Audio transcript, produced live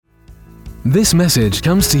This message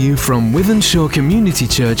comes to you from Wythenshawe Community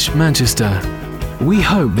Church, Manchester. We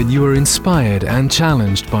hope that you are inspired and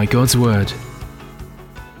challenged by God's Word.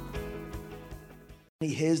 He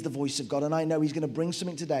hears the voice of God, and I know he's going to bring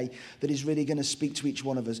something today that is really going to speak to each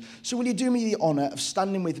one of us. So will you do me the honour of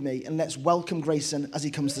standing with me, and let's welcome Grayson as he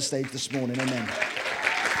comes to the stage this morning. Amen.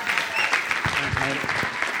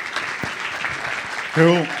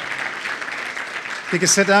 Cool. You can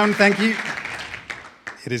sit down, thank you.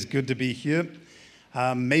 It is good to be here.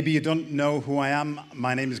 Maybe you don't know who I am.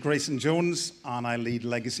 My name is Grayson Jones, and I lead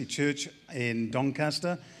Legacy Church in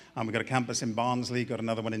Doncaster. And we've got a campus in Barnsley, got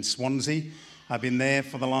another one in Swansea. I've been there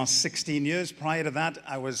for the last 16 years. Prior to that,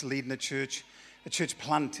 I was leading a church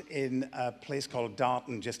plant in a place called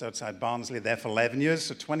Darton, just outside Barnsley, there for 11 years.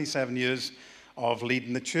 So 27 years of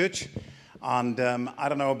leading the church. And I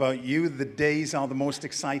don't know about you, the days are the most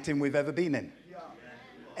exciting we've ever been in.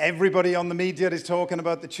 Everybody on the media is talking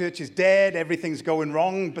about the church is dead, everything's going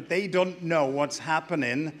wrong, but they don't know what's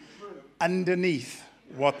happening underneath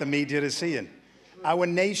what the media is seeing. Our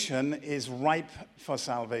nation is ripe for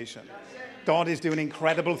salvation. God is doing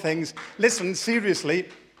incredible things. Listen, seriously,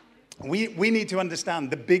 we need to understand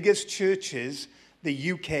the biggest churches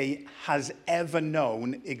the UK has ever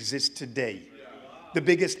known exist today. The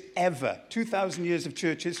biggest ever. 2,000 years of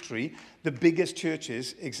church history, the biggest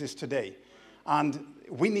churches exist today. And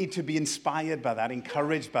we need to be inspired by that,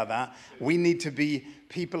 encouraged by that. We need to be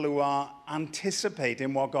people who are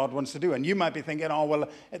anticipating what God wants to do. And you might be thinking, oh, well,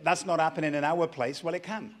 that's not happening in our place. Well, it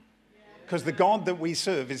can. Because the God that we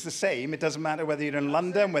serve is the same. It doesn't matter whether you're in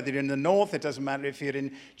London, whether you're in the north. It doesn't matter if you're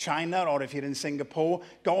in China or if you're in Singapore.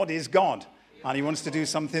 God is God. And he wants to do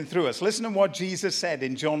something through us. Listen to what Jesus said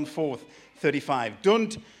in John 4:35.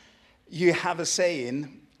 Don't you have a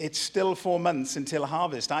saying, it's still 4 months until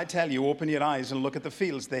harvest. I tell you, open your eyes and look at the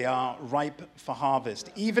fields. They are ripe for harvest.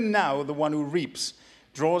 Even now, the one who reaps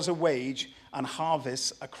draws a wage and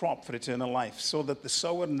harvests a crop for eternal life, so that the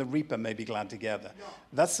sower and the reaper may be glad together.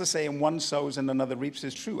 That's the saying, one sows and another reaps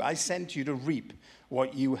is true. I sent you to reap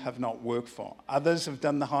what you have not worked for. Others have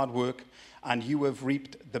done the hard work, and you have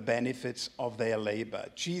reaped the benefits of their labor.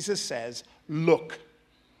 Jesus says, look.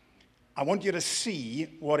 I want you to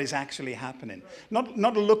see what is actually happening. Not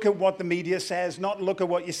look at what the media says, not look at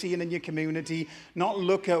what you're seeing in your community, not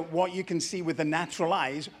look at what you can see with the natural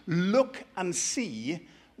eyes. Look and see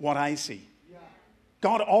what I see.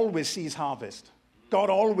 God always sees harvest. God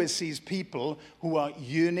always sees people who are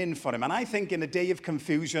yearning for him. And I think in a day of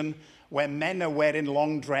confusion where men are wearing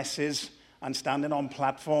long dresses and standing on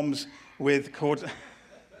platforms with coats,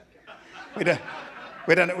 we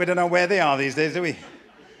don't know where they are these days, do we?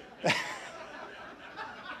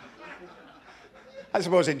 I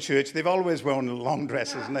suppose in church, they've always worn long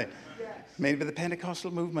dresses, haven't they? Maybe the Pentecostal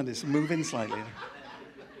movement is moving slightly.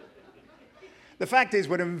 The fact is,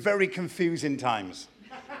 we're in very confusing times.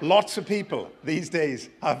 Lots of people these days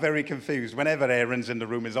are very confused. Whenever Aaron's in the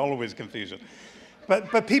room, there's always confusion.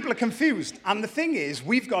 But people are confused. And the thing is,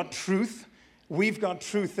 we've got truth. We've got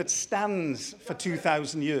truth that stands for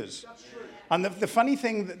 2,000 years. And the funny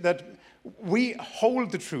thing that we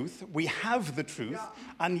hold the truth, we have the truth,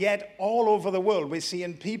 and yet all over the world we're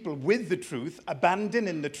seeing people with the truth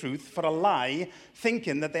abandoning the truth for a lie,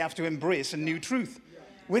 thinking that they have to embrace a new truth.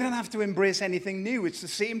 We don't have to embrace anything new. It's the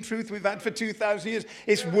same truth we've had for 2,000 years.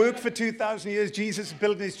 It's worked for 2,000 years. Jesus is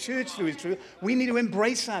building his church through his truth. We need to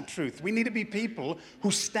embrace that truth. We need to be people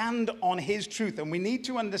who stand on his truth, and we need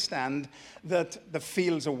to understand that the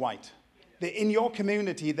fields are white. In your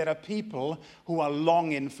community, there are people who are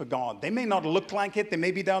longing for God. They may not look like it. They may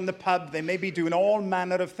be down the pub. They may be doing all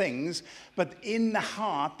manner of things. But in the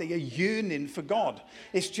heart, they are yearning for God.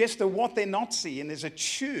 It's just that what they're not seeing is a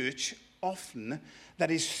church often that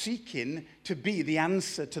is seeking to be the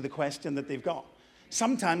answer to the question that they've got.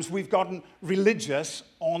 Sometimes we've gotten religious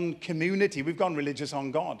on community. We've gone religious on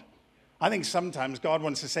God. I think sometimes God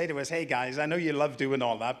wants to say to us, hey, guys, I know you love doing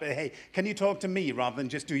all that, but hey, can you talk to me rather than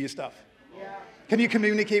just do your stuff? Can you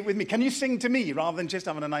communicate with me? Can you sing to me rather than just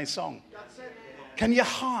having a nice song? Can your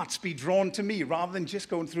hearts be drawn to me rather than just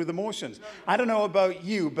going through the motions? I don't know about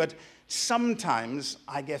you, but sometimes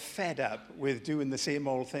I get fed up with doing the same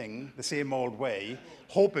old thing, the same old way,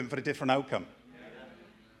 hoping for a different outcome.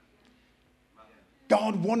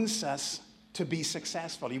 God wants us to be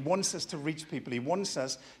successful. He wants us to reach people. He wants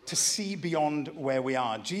us to see beyond where we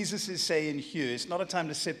are. Jesus is saying here, it's not a time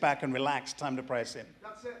to sit back and relax, time to press in.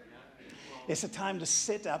 That's it. It's a time to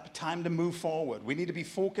sit up, time to move forward. We need to be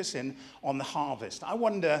focusing on the harvest. I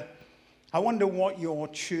wonder what your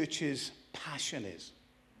church's passion is.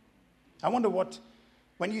 I wonder what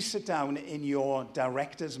When you sit down in your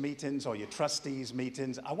directors' meetings or your trustees'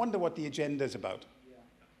 meetings, I wonder what the agenda is about.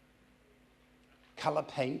 Color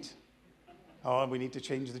paint. Oh, we need to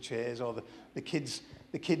change the chairs, or the kids'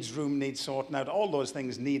 room needs sorting out. All those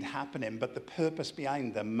things need happening, but the purpose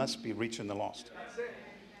behind them must be reaching the lost.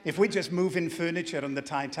 If we just move in furniture on the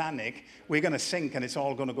Titanic, we're going to sink and it's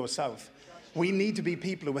all going to go south. We need to be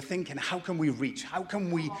people who are thinking, how can we reach? How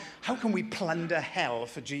can we plunder hell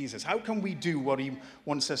for Jesus? How can we do what he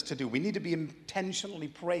wants us to do? We need to be intentionally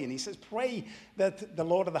praying. He says, pray that the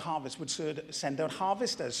Lord of the harvest would send out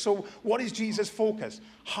harvesters. So what is Jesus' focus?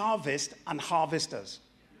 Harvest and harvesters.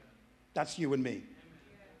 That's you and me.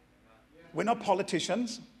 We're not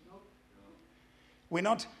politicians. We're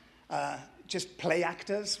not just play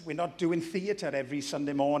actors. We're not doing theatre every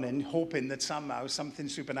Sunday morning hoping that somehow something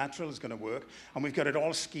supernatural is going to work, and we've got it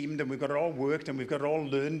all schemed and we've got it all worked and we've got it all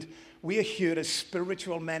learned. We are here as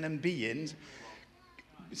spiritual men and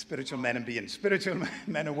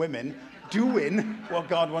women doing what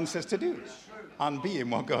God wants us to do and being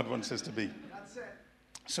what God wants us to be.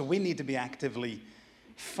 So we need to be actively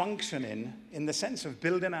functioning in the sense of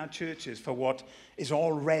building our churches for what is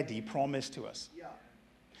already promised to us.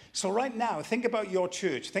 So right now, think about your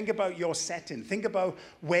church, think about your setting, think about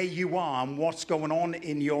where you are and what's going on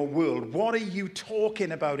in your world. What are you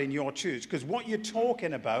talking about in your church? Because what you're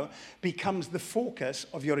talking about becomes the focus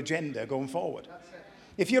of your agenda going forward.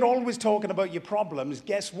 If you're always talking about your problems,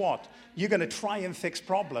 guess what? You're going to try and fix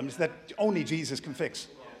problems that only Jesus can fix.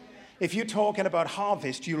 If you're talking about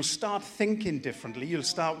harvest, you'll start thinking differently, you'll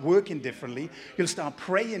start working differently, you'll start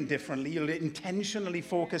praying differently, you'll intentionally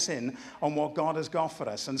focus in on what God has got for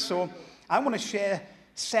us. And so I want to share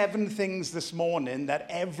 7 things this morning that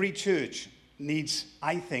every church needs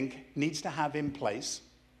to have in place.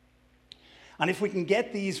 And if we can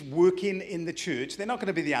get these working in the church, they're not going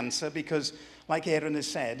to be the answer because, like Aaron has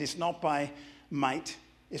said, it's not by might,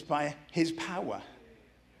 it's by his power.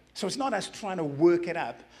 So it's not us trying to work it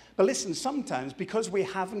up. But listen, sometimes because we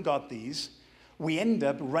haven't got these, we end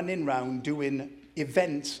up running around doing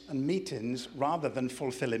events and meetings rather than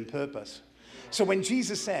fulfilling purpose. So when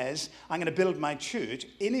Jesus says, I'm going to build my church,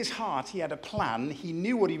 in his heart he had a plan. He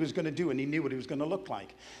knew what he was going to do and he knew what it was going to look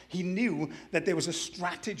like. He knew that there was a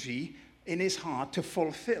strategy in his heart to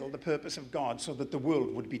fulfill the purpose of God so that the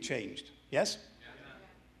world would be changed. Yes?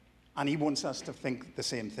 And he wants us to think the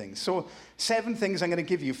same thing. So 7 things I'm going to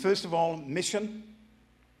give you. First of all, mission.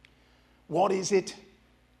 What is it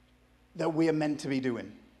that we are meant to be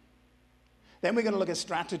doing? Then we're going to look at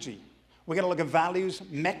strategy. We're going to look at values,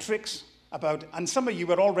 metrics, and some of you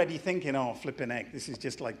are already thinking, oh, flipping heck, this is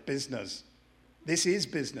just like business. This is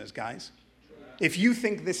business, guys. If you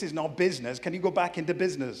think this is not business, can you go back into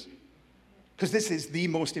business? Because this is the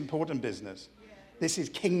most important business. This is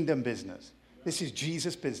kingdom business. This is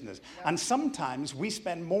Jesus business. And sometimes we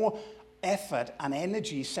spend more effort and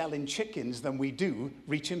energy selling chickens than we do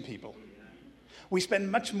reaching people. We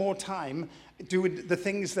spend much more time doing the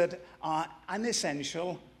things that are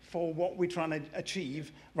unessential for what we're trying to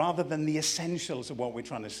achieve rather than the essentials of what we're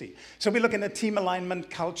trying to see. So we're looking at team alignment,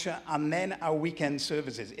 culture, and then our weekend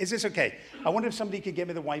services. Is this okay? I wonder if somebody could give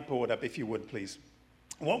me the whiteboard up, if you would, please.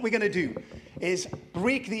 What we're going to do is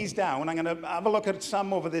break these down. I'm going to have a look at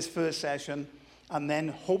some over this first session and then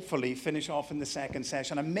hopefully finish off in the second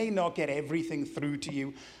session. I may not get everything through to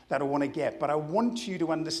you that I want to get, but I want you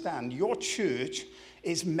to understand your church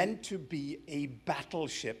is meant to be a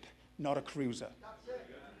battleship, not a cruiser.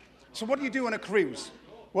 So what do you do on a cruise?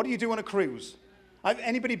 What do you do on a cruise?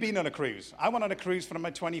 Anybody been on a cruise? I went on a cruise for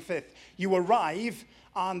my 25th. You arrive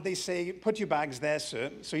and they say, put your bags there,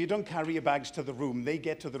 sir. So you don't carry your bags to the room. They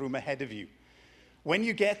get to the room ahead of you. When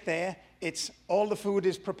you get there, it's all the food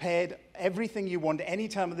is prepared, everything you want, any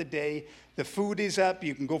time of the day. The food is up.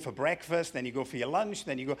 You can go for breakfast, then you go for your lunch,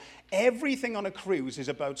 then you go. Everything on a cruise is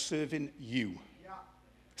about serving you. Yeah.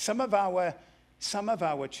 Some of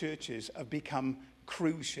our churches have become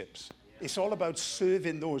cruise ships. Yeah. It's all about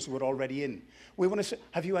serving those who are already in. We want to say,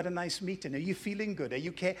 have you had a nice meeting? Are you feeling good? Are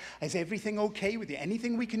you okay? Is everything okay with you?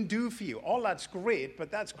 Anything we can do for you? All that's great,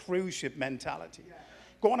 but that's cruise ship mentality. Yeah.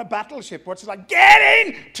 Go on a battleship where it's like, get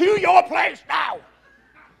in to your place now.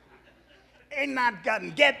 In that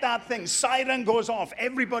gun, get that thing. Siren goes off.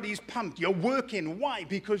 Everybody's pumped. You're working. Why?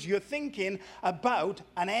 Because you're thinking about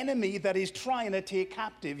an enemy that is trying to take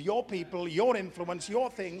captive your people, your influence,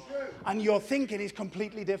 your thing, and your thinking is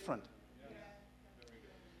completely different.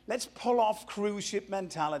 Let's pull off cruise ship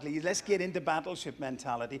mentality. Let's get into battleship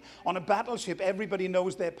mentality. On a battleship, everybody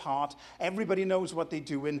knows their part. Everybody knows what they're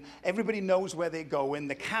doing. Everybody knows where they're going.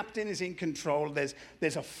 The captain is in control.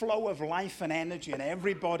 There's a flow of life and energy, and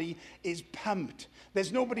everybody is pumped.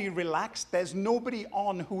 There's nobody relaxed. There's nobody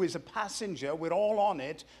on who is a passenger. We're all on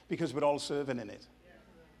it because we're all serving in it.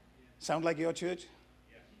 Sound like your church?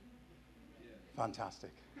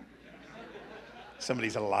 Fantastic.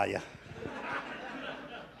 Somebody's a liar.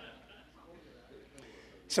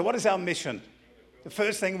 So what is our mission? The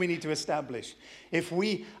first thing we need to establish. If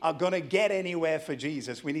we are going to get anywhere for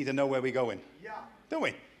Jesus, we need to know where we're going. Yeah. Don't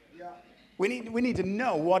we? Yeah. We need to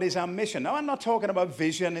know what is our mission. Now, I'm not talking about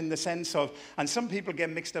vision in the sense of, and some people get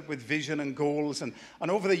mixed up with vision and goals. And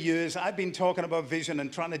over the years, I've been talking about vision and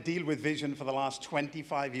trying to deal with vision for the last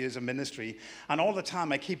 25 years of ministry. And all the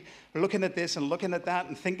time, I keep looking at this and looking at that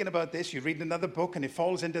and thinking about this. You read another book and it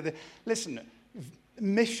falls into the... Listen,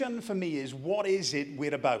 mission for me is, what is it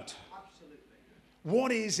we're about? Absolutely.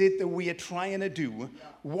 What is it that we are trying to do? Yeah.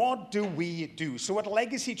 What do we do? So at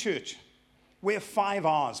Legacy Church, we have 5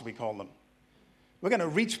 R's, we call them. We're going to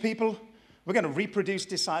reach people. We're going to reproduce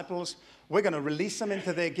disciples. We're going to release them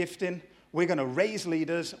into their gifting. We're going to raise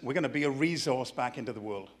leaders. We're going to be a resource back into the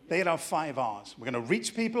world. They are our 5 R's. We're going to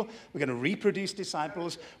reach people. We're going to reproduce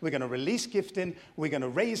disciples. We're going to release gifting. We're going to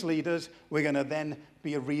raise leaders. We're going to then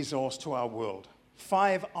be a resource to our world.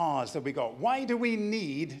 5 R's that we got. Why do we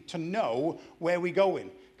need to know where we're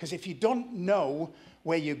going? Because if you don't know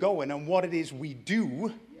where you're going and what it is we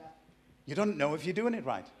do, you don't know if you're doing it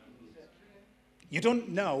right. You don't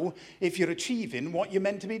know if you're achieving what you're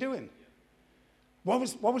meant to be doing. What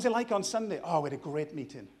was it like on Sunday? Oh, we had a great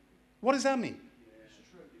meeting. What does that mean?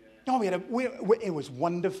 Oh, it was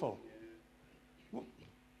wonderful.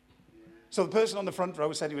 So the person on the front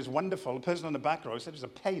row said he was wonderful. The person on the back row said it was a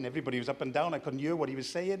pain. Everybody was up and down. I couldn't hear what he was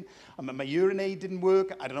saying. My hearing aid didn't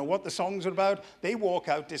work. I don't know what the songs are about. They walk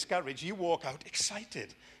out discouraged. You walk out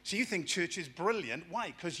excited. So you think church is brilliant.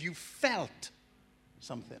 Why? Because you felt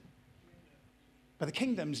something. But the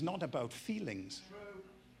kingdom's not about feelings.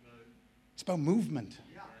 It's about movement.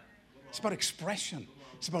 It's about expression.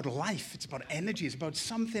 It's about life. It's about energy. It's about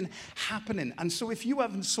something happening. And so if you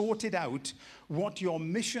haven't sorted out what your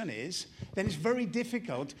mission is, then it's very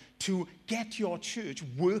difficult to get your church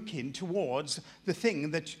working towards the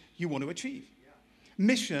thing that you want to achieve.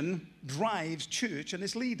 Mission drives church and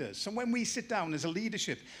its leaders. So when we sit down as a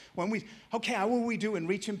leadership, how are we doing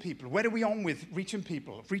reaching people? Where are we on with reaching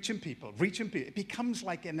people? It becomes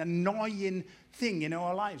like an annoying thing in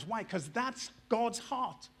our lives. Why? Because that's God's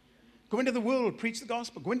heart. Go into the world, preach the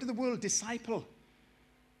gospel. Go into the world, disciple.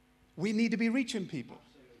 We need to be reaching people.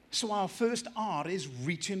 So our first R is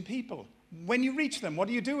reaching people. When you reach them, what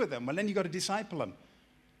do you do with them? Well, then you've got to disciple them.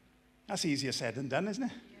 That's easier said than done, isn't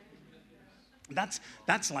it?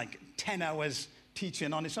 That's like 10 hours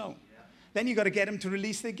teaching on its own. Then you've got to get them to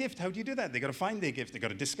release their gift. How do you do that? They've got to find their gift. They've got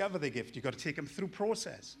to discover their gift. You've got to take them through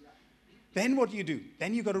process. Then what do you do?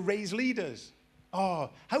 Then you've got to raise leaders. Oh,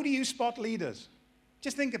 how do you spot leaders?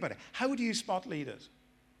 Just think about it. How do you spot leaders?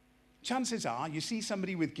 Chances are you see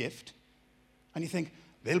somebody with gift and you think,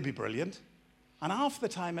 they'll be brilliant. And half the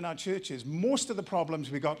time in our churches, most of the problems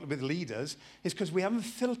we got with leaders is because we haven't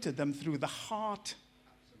filtered them through the heart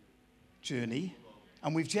journey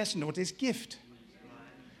and we've just noticed gift.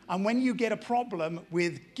 And when you get a problem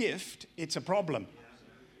with gift, it's a problem,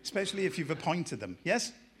 especially if you've appointed them.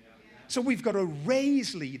 Yes? So we've got to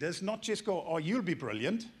raise leaders, not just go, oh, you'll be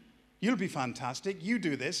brilliant. You'll be fantastic. You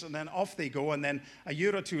do this. And then off they go. And then a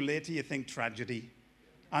year or two later, you think tragedy.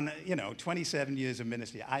 And, 27 years of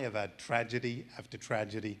ministry, I have had tragedy after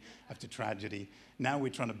tragedy after tragedy. Now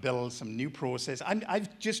we're trying to build some new process.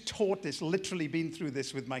 I've just taught this, literally been through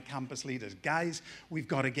this with my campus leaders. Guys, we've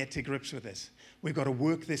got to get to grips with this. We've got to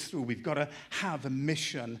work this through. We've got to have a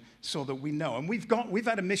mission so that we know. And we've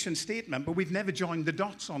had a mission statement, but we've never joined the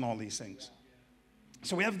dots on all these things.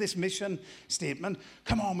 So we have this mission statement.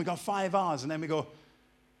 Come on, we got 5 R's. And then we go,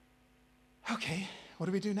 okay, what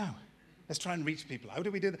do we do now? Let's try and reach people. How do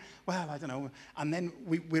we do that? Well, I don't know. And then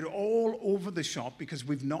we're all over the shop because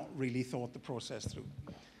we've not really thought the process through.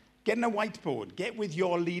 Get in a whiteboard. Get with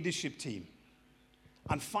your leadership team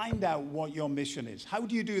and find out what your mission is. How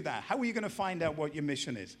do you do that? How are you going to find out what your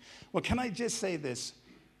mission is? Well, can I just say this?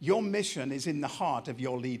 Your mission is in the heart of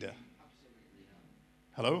your leader.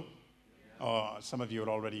 Hello? Oh, some of you are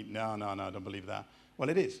already, no, don't believe that. Well,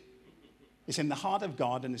 it is. It's in the heart of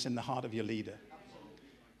God and it's in the heart of your leader.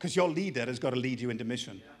 Because your leader has got to lead you into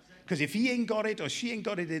mission. Because if he ain't got it or she ain't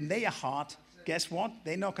got it in their heart, guess what?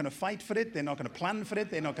 They're not going to fight for it. They're not going to plan for it.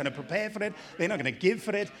 They're not going to prepare for it. They're not going to give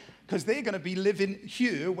for it, because they're going to be living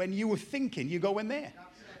here when you were thinking you're going there.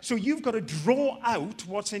 So you've got to draw out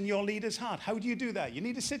what's in your leader's heart. How do you do that? You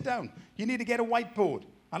need to sit down. You need to get a whiteboard.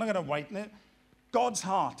 I'm not going to whiten it. God's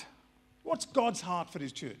heart. What's God's heart for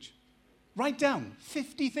his church? Write down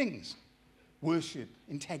 50 things. Worship,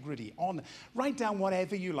 integrity, honor. Write down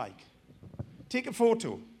whatever you like. Take a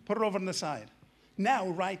photo. Put it over on the side. Now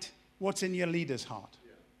write what's in your leader's heart.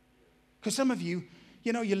 Because some of you,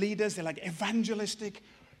 you know, your leaders, they're like evangelistic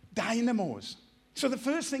dynamos. So the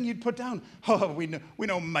first thing you'd put down, oh, we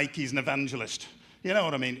know Mikey's an evangelist. You know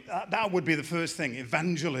what I mean? That would be the first thing,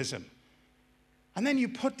 evangelism. And then you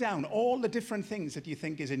put down all the different things that you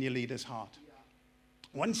think is in your leader's heart.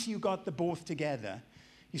 Once you got the both together,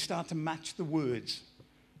 you start to match the words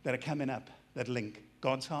that are coming up that link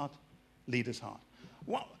God's heart, leader's heart.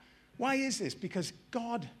 Why is this? Because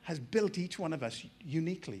God has built each one of us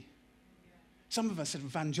uniquely. Some of us are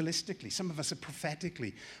evangelistically, some of us are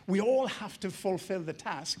prophetically. We all have to fulfill the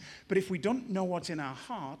task, but if we don't know what's in our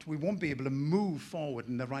heart, we won't be able to move forward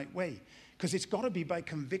in the right way. Because it's got to be by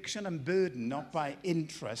conviction and burden, not by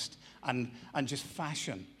interest and just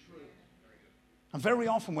fashion. And very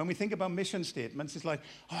often when we think about mission statements, it's like,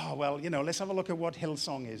 oh, well, you know, let's have a look at what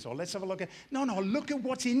Hillsong is, or let's have a look at... No, look at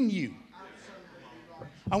what's in you.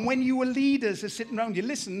 And when your leaders are sitting around you,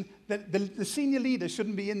 listen, the senior leader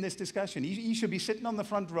shouldn't be in this discussion. He should be sitting on the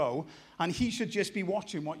front row, and he should just be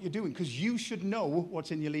watching what you're doing, because you should know what's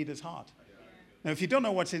in your leader's heart. Now, if you don't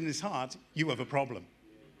know what's in his heart, you have a problem.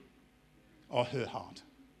 Or her heart.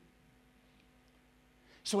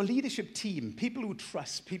 So a leadership team, people who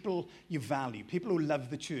trust, people you value, people who love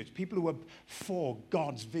the church, people who are for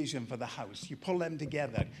God's vision for the house, you pull them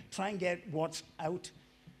together, try and get what's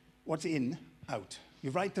in, out.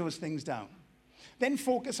 You write those things down. Then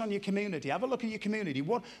focus on your community. Have a look at your community.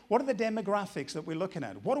 What are the demographics that we're looking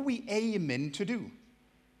at? What are we aiming to do?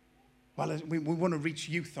 Well, we want to reach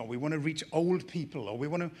youth, or we want to reach old people, or we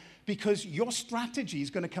want to... Because your strategy is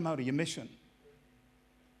going to come out of your mission.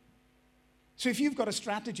 So if you've got a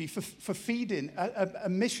strategy for feeding a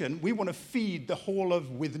mission, we want to feed the whole of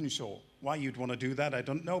Wythenshawe. Why you'd want to do that, I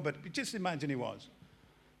don't know, but just imagine it was.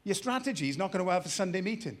 Your strategy is not going to have a Sunday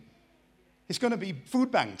meeting. It's going to be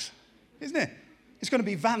food banks, isn't it? It's going to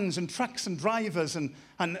be vans and trucks and drivers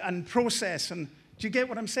and process. And do you get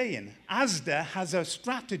what I'm saying? Asda has a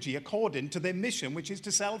strategy according to their mission, which is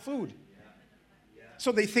to sell food.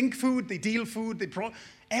 So they think food, they deal food,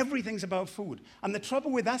 everything's about food. And the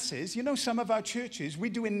trouble with us is, you know, some of our churches, we're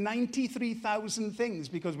doing 93,000 things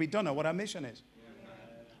because we don't know what our mission is.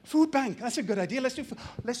 Food bank, that's a good idea.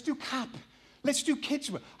 Let's do CAP. Let's do kids.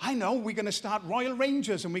 I know we're going to start Royal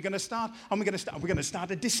Rangers, and we're going to start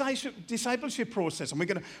a discipleship process, and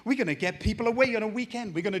we're going to get people away on a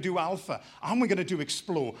weekend. We're going to do Alpha, and we're going to do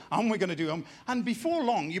Explore, and we're going to do and before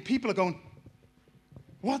long, you people are going,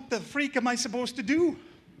 what the freak am I supposed to do?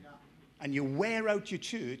 Yeah. And you wear out your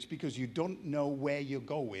church because you don't know where you're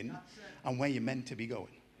going and where you're meant to be going.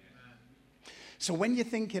 Yeah. So when you're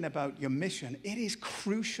thinking about your mission, it is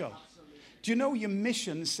crucial. Do you know your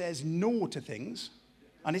mission says no to things,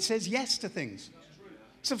 and it says yes to things?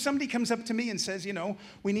 So if somebody comes up to me and says, you know,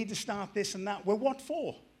 we need to start this and that, well, what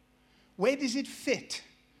for? Where does it fit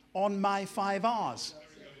on my 5 R's?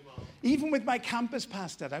 Even with my campus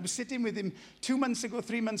pastor, I was sitting with him 3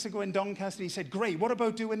 months ago in Doncaster. He said, Gray, what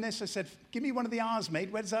about doing this? I said, give me one of the R's,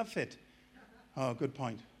 mate. Where does that fit? Oh, good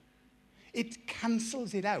point. It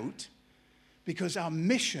cancels it out because our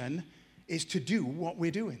mission is to do what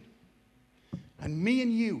we're doing. And me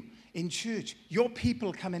and you in church, your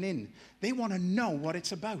people coming in, they want to know what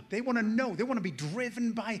it's about. They want to know. They want to be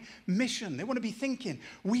driven by mission. They want to be thinking,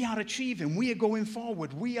 we are achieving. We are going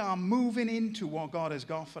forward. We are moving into what God has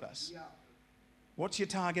got for us. Yeah. What's your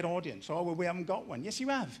target audience? Oh, well, we haven't got one. Yes, you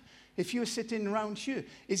have. If you're sitting around here,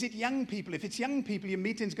 is it young people? If it's young people, your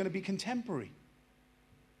meeting's going to be contemporary.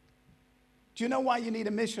 Do you know why you need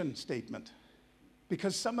a mission statement?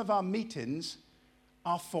 Because some of our meetings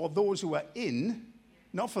are for those who are in,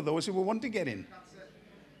 not for those who will want to get in.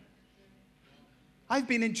 I've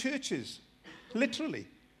been in churches, literally,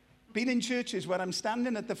 been in churches where I'm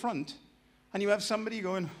standing at the front and you have somebody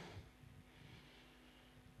going,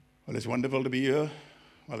 well, it's wonderful to be here.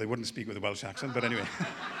 Well, they wouldn't speak with a Welsh accent, but anyway.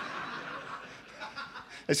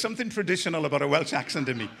 There's something traditional about a Welsh accent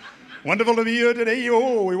in me. Wonderful to be here today.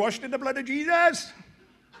 Oh, we washed in the blood of Jesus.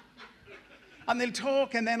 And they'll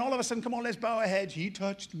talk, and then all of a sudden, come on, let's bow our heads. He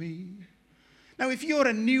touched me. Now, if you're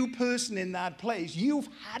a new person in that place, you've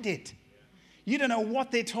had it. You don't know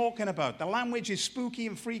what they're talking about. The language is spooky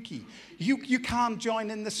and freaky. You can't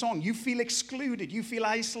join in the song. You feel excluded. You feel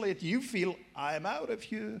isolated. You feel, I'm out of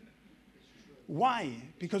here. Why?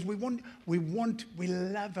 Because we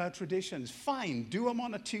love our traditions. Fine, do them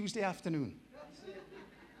on a Tuesday afternoon.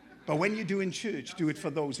 But when you do in church, do it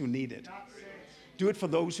for those who need it. Do it for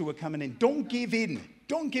those who are coming in. Don't give in.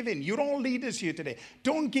 Don't give in. You're all leaders here today.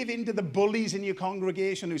 Don't give in to the bullies in your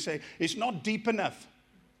congregation who say, it's not deep enough.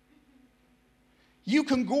 You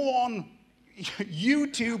can go on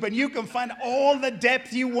YouTube and you can find all the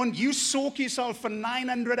depth you want. You soak yourself for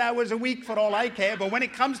 900 hours a week for all I care. But when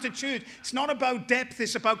it comes to church, it's not about depth.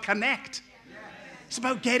 It's about connect. It's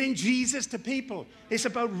about getting Jesus to people. It's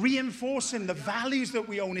about reinforcing the values that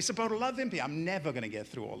we own. It's about loving people. I'm never going to get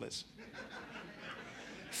through all this.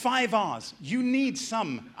 5 R's. You need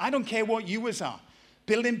some. I don't care what yours are.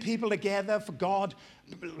 Building people together for God,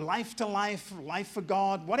 life to life, life for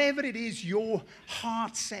God, whatever it is your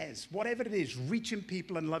heart says, whatever it is, reaching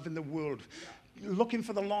people and loving the world, looking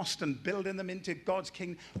for the lost and building them into God's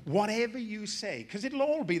kingdom, whatever you say, because it'll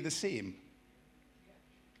all be the same.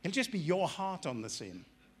 It'll just be your heart on the same.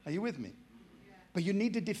 Are you with me? But you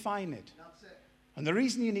need to define it. And the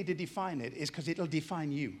reason you need to define it is because it'll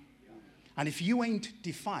define you. And if you ain't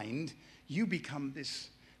defined, you become this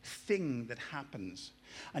thing that happens.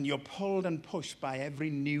 And you're pulled and pushed by every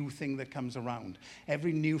new thing that comes around,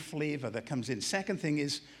 every new flavor that comes in. Second thing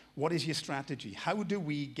is, what is your strategy? How do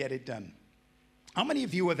we get it done? How many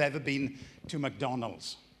of you have ever been to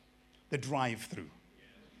McDonald's, the drive-thru?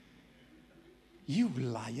 You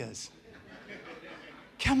liars.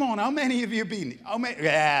 Come on, how many of you have been?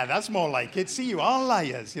 Yeah, that's more like it. See, you all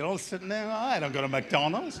liars. You're all sitting there, oh, I don't go to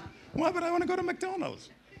McDonald's. Why would I want to go to McDonald's?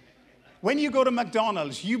 When you go to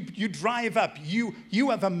McDonald's, you drive up. You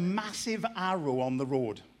have a massive arrow on the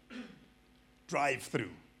road.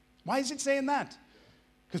 Drive-through. Why is it saying that?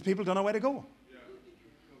 Because people don't know where to go.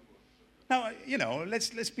 Now,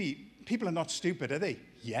 let's be, people are not stupid, are they?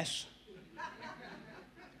 Yes.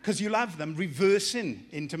 Because you'll have them reversing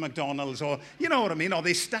into McDonald's, or, you know what I mean, or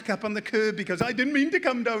they stuck up on the curb because I didn't mean to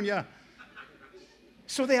come down here.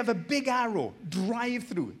 So they have a big arrow,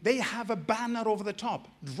 drive-through. They have a banner over the top,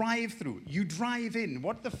 drive-through. You drive in.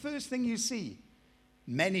 What the first thing you see?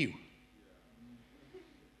 Menu.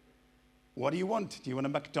 What do you want? Do you want a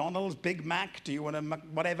McDonald's, Big Mac? Do you want a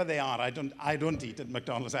whatever they are? I don't eat at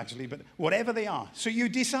McDonald's actually, but whatever they are. So you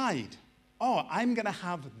decide, oh, I'm going to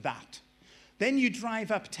have that. Then you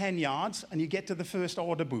drive up 10 yards and you get to the first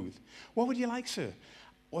order booth. What would you like, sir?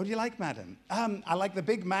 What do you like, madam? I like the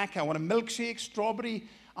Big Mac. I want a milkshake, strawberry,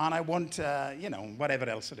 and I want, whatever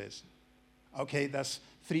else it is. Okay, that's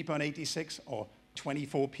 3.86 or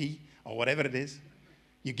 24p or whatever it is.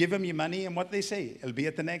 You give them your money, and what they say, it'll be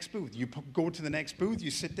at the next booth. You go to the next booth.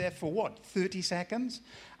 You sit there for what, 30 seconds?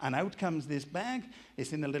 And out comes this bag.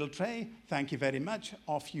 It's in a little tray. Thank you very much.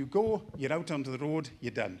 Off you go. You're out onto the road.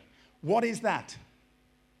 You're done. What is that?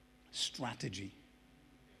 Strategy.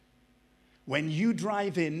 When you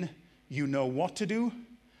drive in, you know what to do,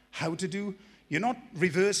 how to do. You're not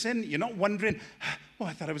reversing. You're not wondering, oh,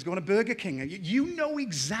 I thought I was going to Burger King. You know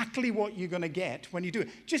exactly what you're going to get when you do it.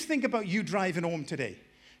 Just think about you driving home today.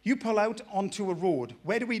 You pull out onto a road.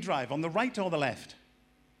 Where do we drive? On the right or the left?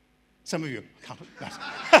 Some of you can't.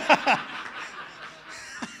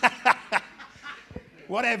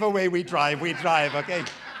 Whatever way we drive, okay?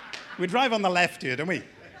 We drive on the left here, don't we?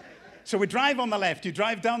 So we drive on the left, you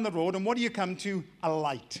drive down the road, and what do you come to? A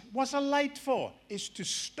light. What's a light for? It's to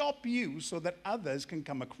stop you so that others can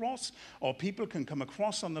come across, or people can come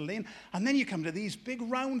across on the lane. And then you come to these big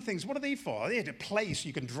round things. What are they for? They're a place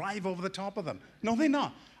you can drive over the top of them. No, they're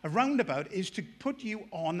not. A roundabout is to put you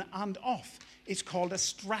on and off. It's called a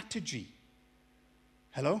strategy.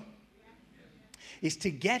 Hello? Is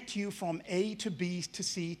to get you from A to B to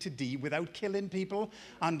C to D without killing people,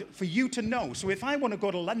 and for you to know. So if I want to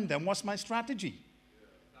go to London, what's my strategy?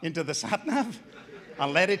 Into the sat-nav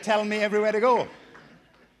and let it tell me everywhere to go.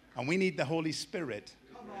 And we need the Holy Spirit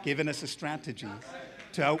giving us a strategy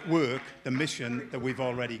to outwork the mission that we've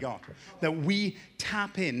already got, that we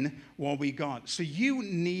tap in what we got. So you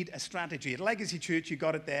need a strategy. At Legacy Church, you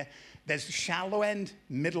got it there. There's shallow end,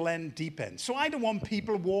 middle end, deep end. So I don't want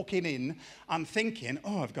people walking in and thinking,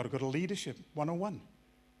 oh, I've got to go to Leadership 101.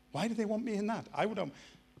 Why do they want me in that? I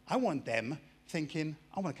want them thinking,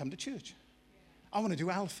 I want to come to church. I want to do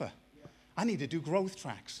Alpha. I need to do growth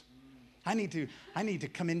tracks. I need to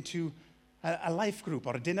come into a life group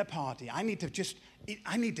or a dinner party. I need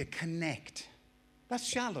to connect. That's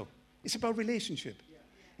shallow. It's about relationship.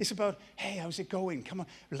 It's about, hey, how's it going? Come on,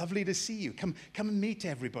 lovely to see you. Come and meet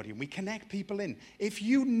everybody. And we connect people in. If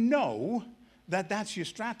you know that that's your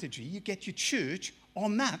strategy, you get your church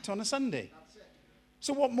on that on a Sunday.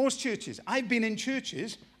 So what most churches, I've been in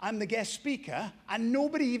churches, I'm the guest speaker, and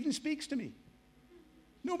nobody even speaks to me.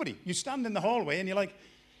 Nobody. You stand in the hallway and you're like,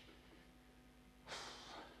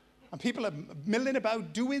 and people are milling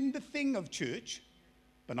about doing the thing of church,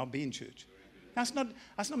 but not being church. That's not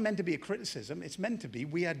meant to be a criticism. It's meant to be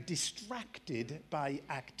we are distracted by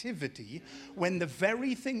activity when the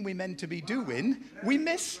very thing we're meant to be doing, we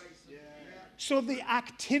miss. So the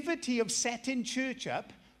activity of setting church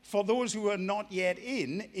up for those who are not yet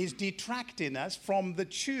in is detracting us from the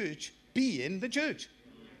church being the church.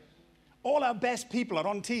 All our best people are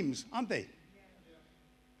on teams, aren't they?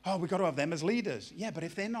 Oh, we've got to have them as leaders. Yeah, but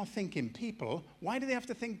if they're not thinking people, why do they have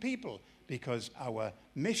to think people? Because our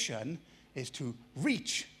mission is to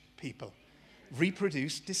reach people,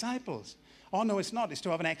 reproduce disciples. Oh, no, it's not. It's to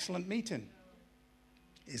have an excellent meeting.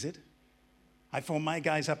 Is it? I phone my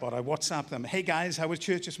guys up or I WhatsApp them. Hey, guys, how was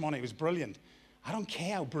church this morning? It was brilliant. I don't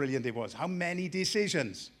care how brilliant it was. How many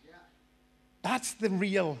decisions? Yeah. That's the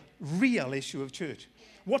real issue of church.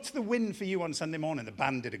 What's the win for you on Sunday morning? The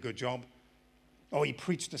band did a good job. Oh, he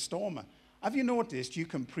preached a stormer. Have you noticed you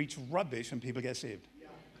can preach rubbish and people get saved? Yeah.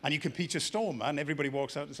 And you can preach a stormer and everybody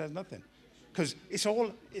walks out and says nothing. Because it's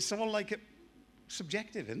all like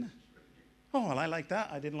subjective, isn't it? Oh, well, I like that.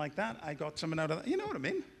 I didn't like that. I got something out of that. You know what I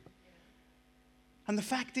mean? And the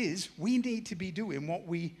fact is, we need to be doing what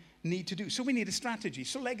we need to do. So we need a strategy.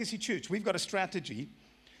 So Legacy Church, we've got a strategy.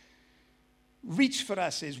 Reach for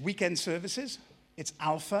us is weekend services. It's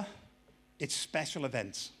alpha. It's special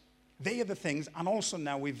events. They are the things. And also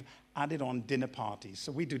now we've added on dinner parties.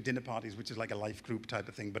 So we do dinner parties, which is like a life group type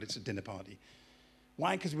of thing, but it's a dinner party.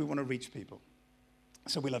 Why? Because we want to reach people.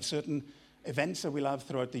 So we'll have certain events that we'll have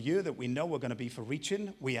throughout the year that we know are going to be for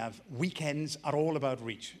reaching. We have weekends are all about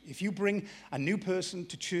reach. If you bring a new person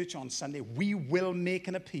to church on Sunday, we will make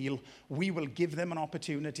an appeal. We will give them an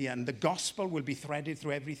opportunity, and the gospel will be threaded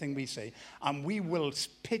through everything we say. And we will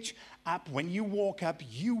pitch up. When you walk up,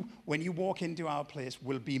 when you walk into our place,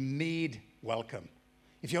 will be made welcome.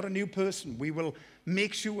 If you're a new person, we will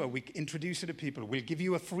make sure we introduce you to people. We'll give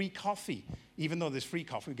you a free coffee. Even though there's free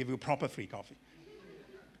coffee, we'll give you a proper free coffee.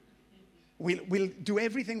 We'll do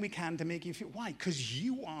everything we can to make you feel, why? Because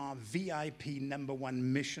you are VIP #1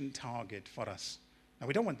 mission target for us. Now,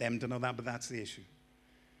 we don't want them to know that, but that's the issue.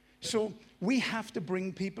 So we have to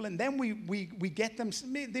bring people, and then we get them,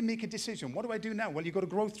 they make a decision. What do I do now? Well, you go to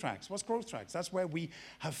Growth Tracks. What's Growth Tracks? That's where we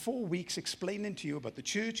have 4 weeks explaining to you about the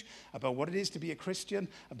church, about what it is to be a Christian,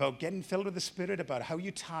 about getting filled with the Spirit, about how you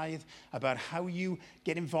tithe, about how you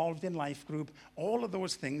get involved in life group, all of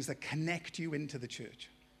those things that connect you into the church.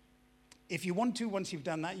 If you want to, once you've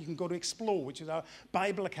done that, you can go to Explore, which is our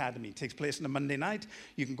Bible Academy. It takes place on a Monday night.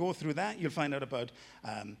 You can go through that. You'll find out about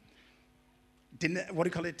dinner, what do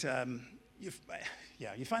you call it?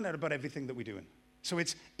 You find out about everything that we're doing. So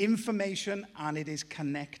it's information and it is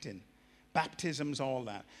connecting. Baptisms, all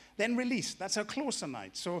that. Then Release, that's our closer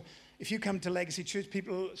night. So if you come to Legacy Church,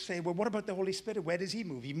 people say, well, what about the Holy Spirit? Where does he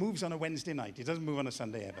move? He moves on a Wednesday night. He doesn't move on a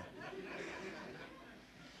Sunday ever.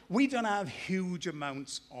 We don't have huge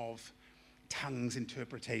amounts of tongues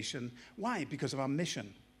interpretation. Why? Because of our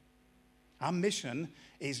mission. Our mission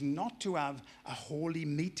is not to have a holy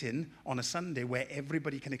meeting on a Sunday where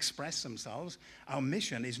everybody can express themselves. Our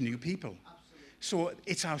mission is new people. Absolutely. So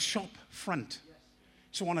it's our shop front. Yes.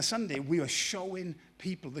 So on a Sunday, we are showing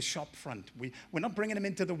people the shop front. We're not bringing them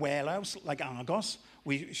into the warehouse like Argos.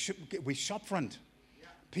 We shop front.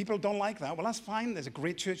 People don't like that. Well, that's fine. There's a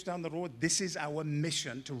great church down the road. This is our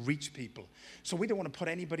mission, to reach people. So we don't want to put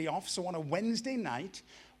anybody off. So on a Wednesday night,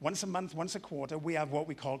 once a month, once a quarter, we have what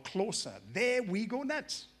we call Closer. There we go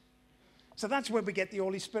nuts. So that's where we get the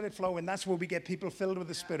Holy Spirit flowing. That's where we get people filled with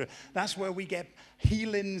the Spirit. That's where we get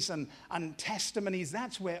healings and testimonies.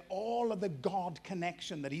 That's where all of the God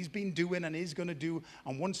connection that he's been doing and is going to do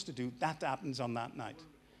and wants to do, that happens on that night.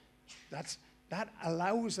 That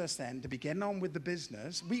allows us then to be getting on with the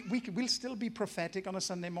business. We'll still be prophetic on a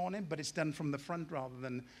Sunday morning, but it's done from the front rather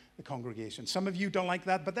than the congregation. Some of you don't like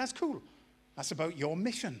that, but that's cool. That's about your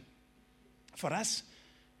mission. For us,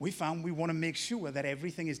 we found we want to make sure that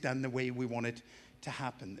everything is done the way we want it to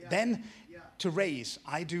happen. Yeah. Then, to raise,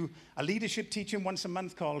 I do a leadership teaching once a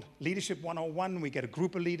month called Leadership 101. We get a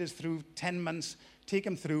group of leaders through 10 months, take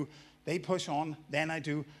them through. They push on. Then I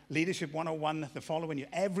do Leadership 101 the following year.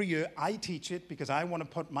 Every year, I teach it because I want to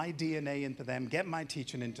put my DNA into them, get my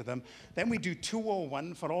teaching into them. Then we do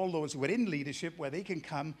 201 for all those who are in leadership, where they can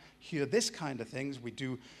come hear this kind of things. We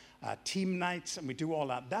do team nights, and we do all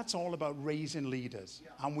that. That's all about raising leaders.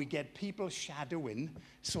 Yeah. And we get people shadowing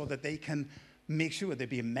so that they can make sure they're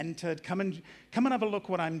being mentored. Come and have a look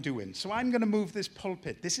what I'm doing. So I'm going to move this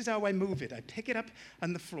pulpit. This is how I move it. I pick it up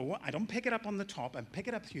on the floor. I don't pick it up on the top. I pick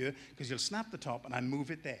it up here because you'll snap the top and I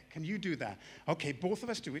move it there. Can you do that? Okay, both of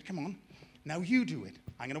us do it. Come on. Now you do it.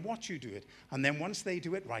 I'm going to watch you do it. And then once they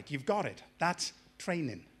do it, right, you've got it. That's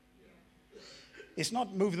training. It's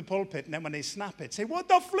not move the pulpit and then when they snap it, say, what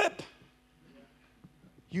the flip?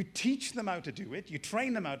 You teach them how to do it. You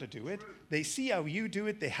train them how to do it. They see how you do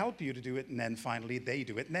it. They help you to do it. And then finally they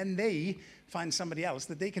do it. And then they find somebody else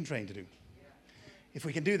that they can train to do. If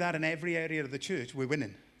we can do that in every area of the church, we're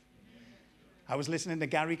winning. I was listening to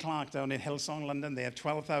Gary Clark down in Hillsong, London. They have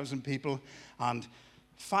 12,000 people and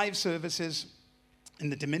 5 services in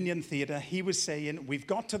the Dominion Theatre. He was saying, we've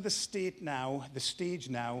got to the stage now,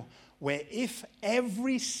 where if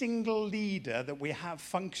every single leader that we have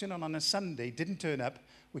functioning on a Sunday didn't turn up,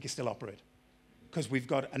 we can still operate. Because we've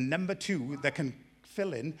got a number 2 that can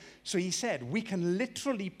fill in. So he said, we can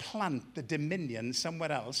literally plant the Dominion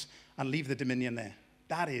somewhere else and leave the Dominion there.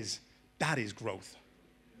 That is growth.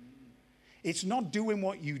 It's not doing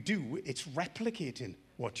what you do, it's replicating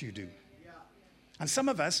what you do. And some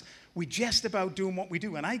of us, we're just about doing what we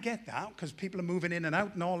do. And I get that because people are moving in and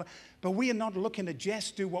out and all that. But we are not looking to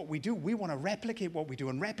just do what we do. We want to replicate what we do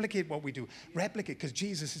and replicate what we do. Replicate, because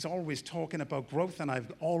Jesus is always talking about growth, and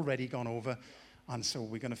I've already gone over. And so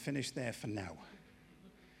we're going to finish there for now.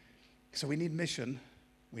 So we need mission.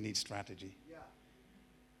 We need strategy.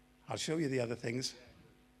 I'll show you the other things,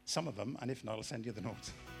 some of them, and if not, I'll send you the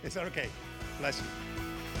notes. Is that okay? Bless you.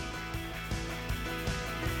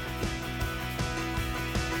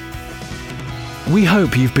 We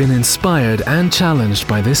hope you've been inspired and challenged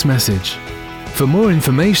by this message. For more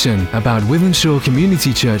information about Wythenshawe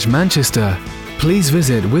Community Church Manchester, please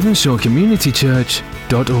visit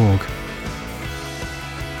wythenshaweCommunityChurch.org.